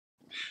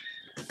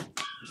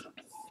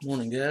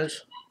Morning,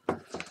 guys. A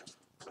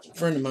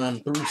friend of mine,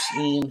 Bruce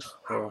Ian,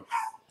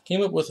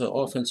 came up with an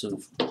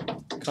offensive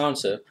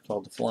concept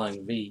called the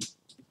Flying V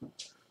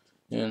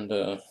and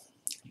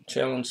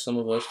challenged some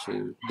of us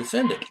to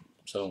defend it.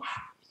 So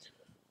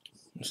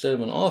instead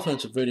of an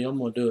offensive video, I'm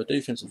going to do a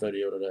defensive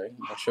video today.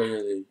 I'll show you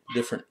the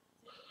different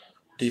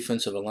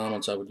defensive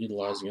alignments I would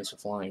utilize against a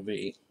Flying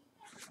V.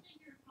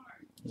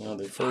 Now,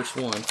 the first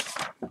one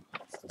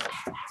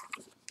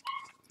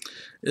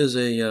is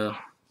a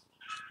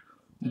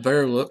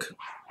bear look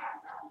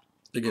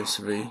against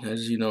the V.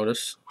 As you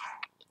notice,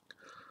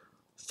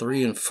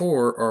 3 and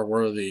 4 are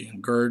where the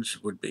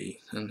guards would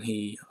be, and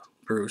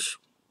Bruce,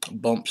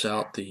 bumps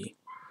out the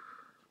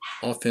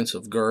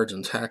offensive guards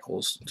and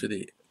tackles to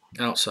the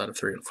outside of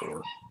 3 and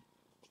 4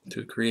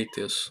 to create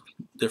this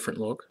different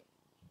look.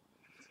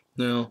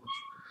 Now,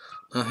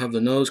 I have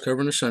the nose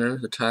covering the center,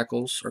 the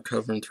tackles are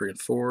covering 3 and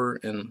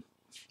 4, and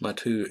my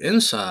 2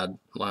 inside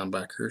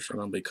linebackers are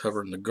going to be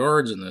covering the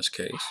guards in this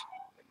case.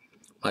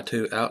 My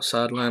 2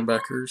 outside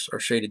linebackers are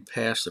shaded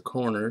past the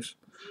corners,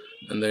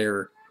 and they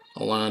are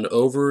aligned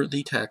over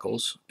the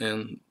tackles,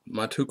 and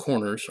my 2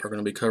 corners are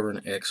going to be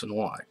covering X and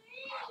Y.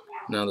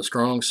 Now, the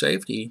strong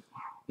safety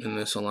in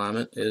this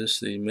alignment is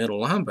the middle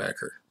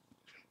linebacker,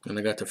 and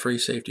I got the free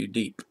safety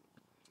deep.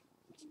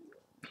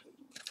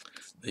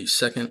 The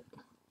second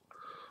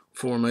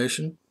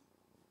formation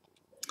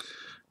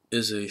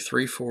is a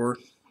 3-4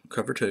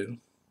 cover 2.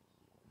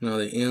 Now,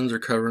 the ends are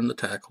covering the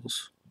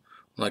tackles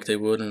like they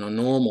would in a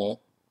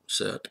normal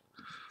set.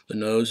 The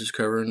nose is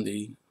covering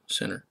the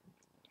center.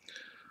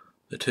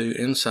 The 2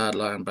 inside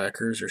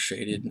linebackers are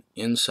shaded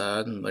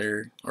inside, and they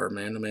are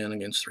man-to-man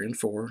against 3 and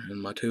 4.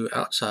 And my 2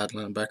 outside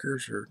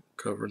linebackers are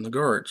covering the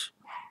guards.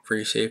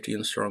 Free safety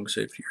and strong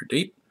safety are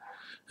deep,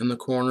 and the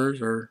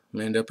corners are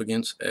manned up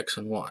against X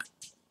and Y.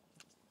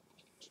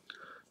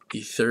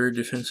 The third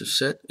defensive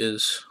set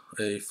is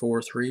a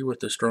 4-3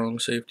 with the strong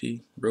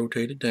safety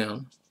rotated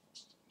down.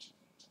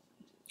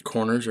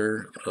 Corners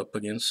are up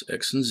against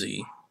X and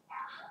Z.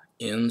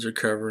 Ends are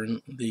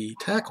covering the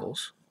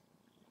tackles.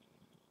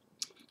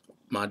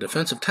 My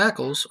defensive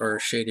tackles are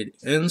shaded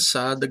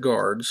inside the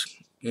guards,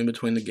 in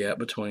between the gap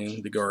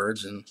between the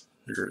guards and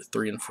your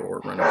 3 and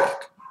 4 running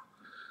back.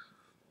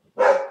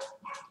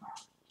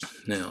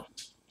 Now,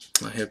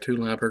 I have 2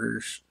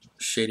 linebackers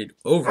shaded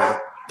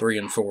over 3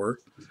 and 4.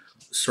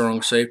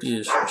 Strong safety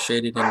is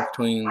shaded in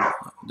between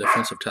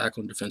defensive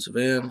tackle and defensive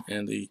end,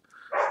 and the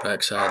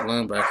backside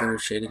linebacker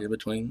is shaded in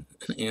between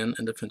an end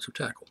and defensive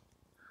tackle.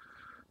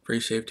 Free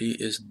safety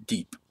is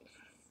deep.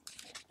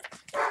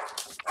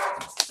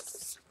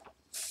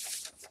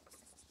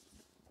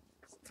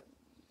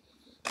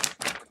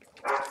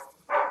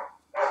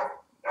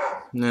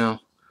 Now,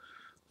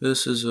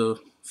 this is a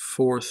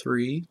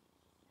 4-3.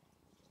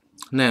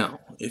 Now,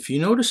 if you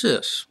notice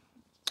this,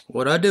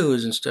 what I do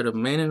is instead of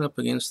manning up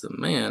against the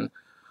man,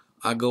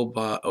 I go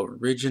by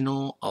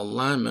original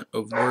alignment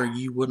of where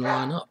you would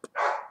line up.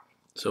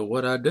 So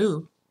what I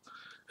do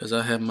is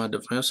I have my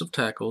defensive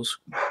tackles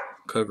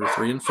cover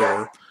 3 and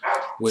 4,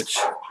 which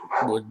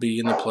would be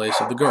in the place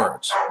of the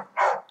guards.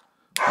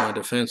 My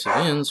defensive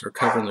ends are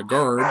covering the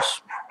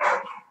guards,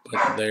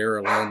 but they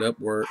are lined up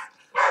where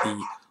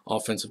the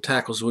offensive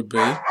tackles would be.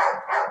 I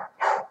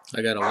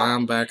got a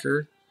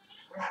linebacker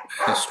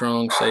and a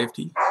strong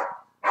safety.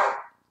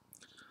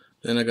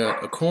 Then I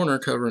got a corner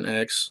covering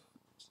X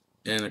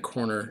and a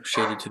corner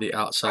shaded to the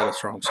outside of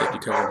strong safety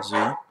covering Z.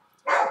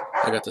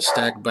 I got the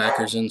stacked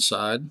backers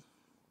inside.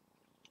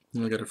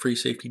 And I got a free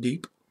safety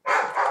deep.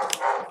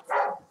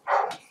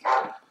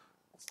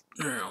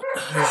 Now,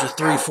 here's a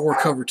 3-4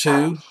 cover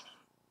 2.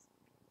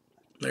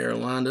 They are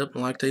lined up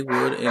like they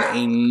would in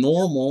a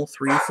normal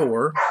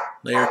 3-4.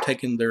 They are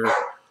taking their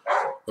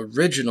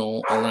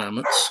original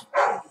alignments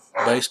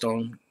based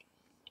on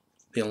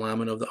the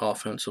alignment of the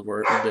offense of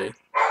where it would be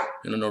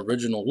in an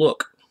original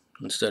look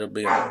instead of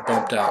being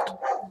bumped out.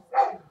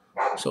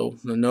 So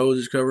the nose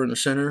is covering the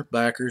center,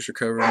 backers are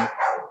covering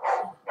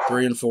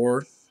 3 and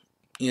 4,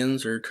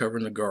 ends are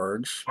covering the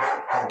guards.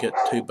 You get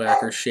 2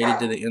 backers shaded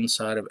to the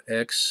inside of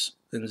X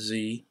and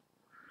Z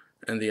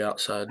and the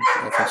outside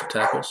offensive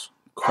tackles.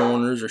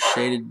 Corners are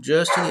shaded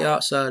just to the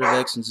outside of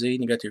X and Z,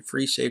 and you got your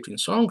free safety and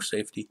strong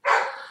safety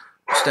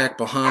stacked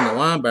behind the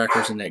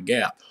linebackers in that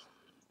gap.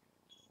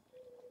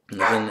 And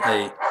then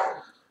a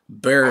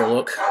bear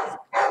look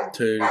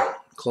to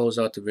close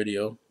out the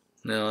video.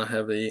 Now I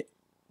have the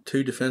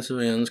 2 defensive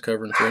ends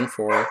covering 3 and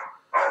 4.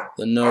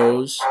 The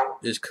nose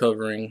is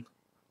covering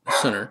the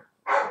center.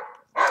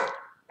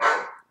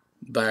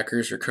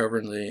 Backers are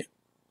covering the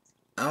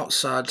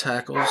outside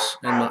tackles,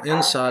 and my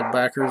inside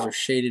backers are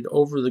shaded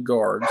over the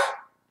guards.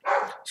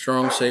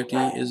 Strong safety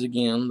is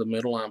again the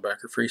middle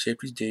linebacker. Free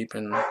safety is deep,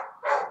 and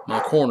my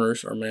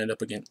corners are manned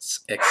up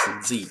against X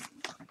and Z.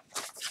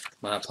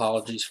 My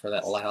apologies for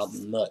that loud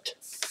nut.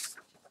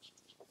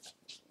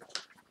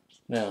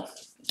 Now,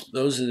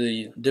 those are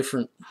the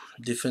different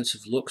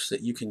defensive looks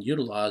that you can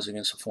utilize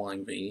against a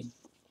Flying V.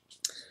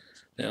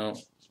 Now,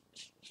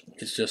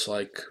 it's just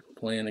like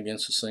playing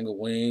against a single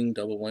wing,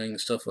 double wing,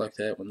 and stuff like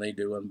that when they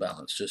do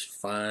unbalance. Just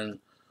find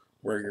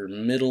where your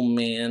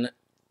middleman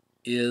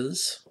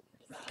is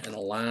in a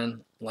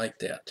line like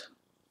that.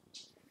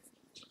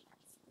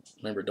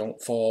 Remember,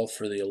 don't fall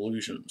for the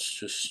illusions.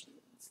 Just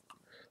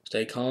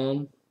stay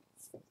calm,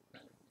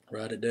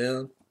 write it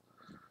down,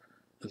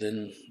 and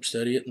then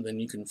study it, and then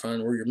you can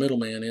find where your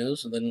middleman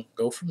is, and then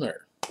go from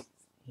there.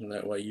 And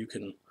that way you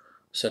can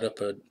set up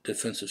a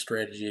defensive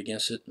strategy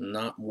against it and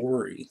not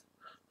worry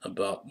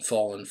about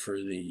falling for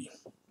the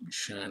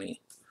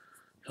shiny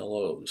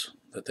hellos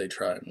that they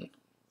try and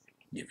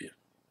give you.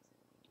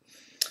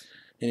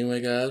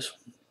 Anyway, guys,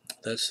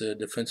 that's the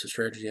defensive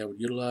strategy I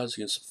would utilize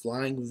against a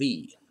flying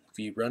V. If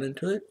you run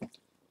into it,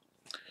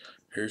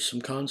 here's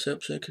some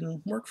concepts that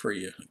can work for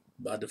you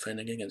by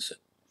defending against it.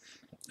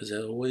 As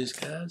always,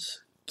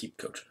 guys, keep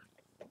coaching.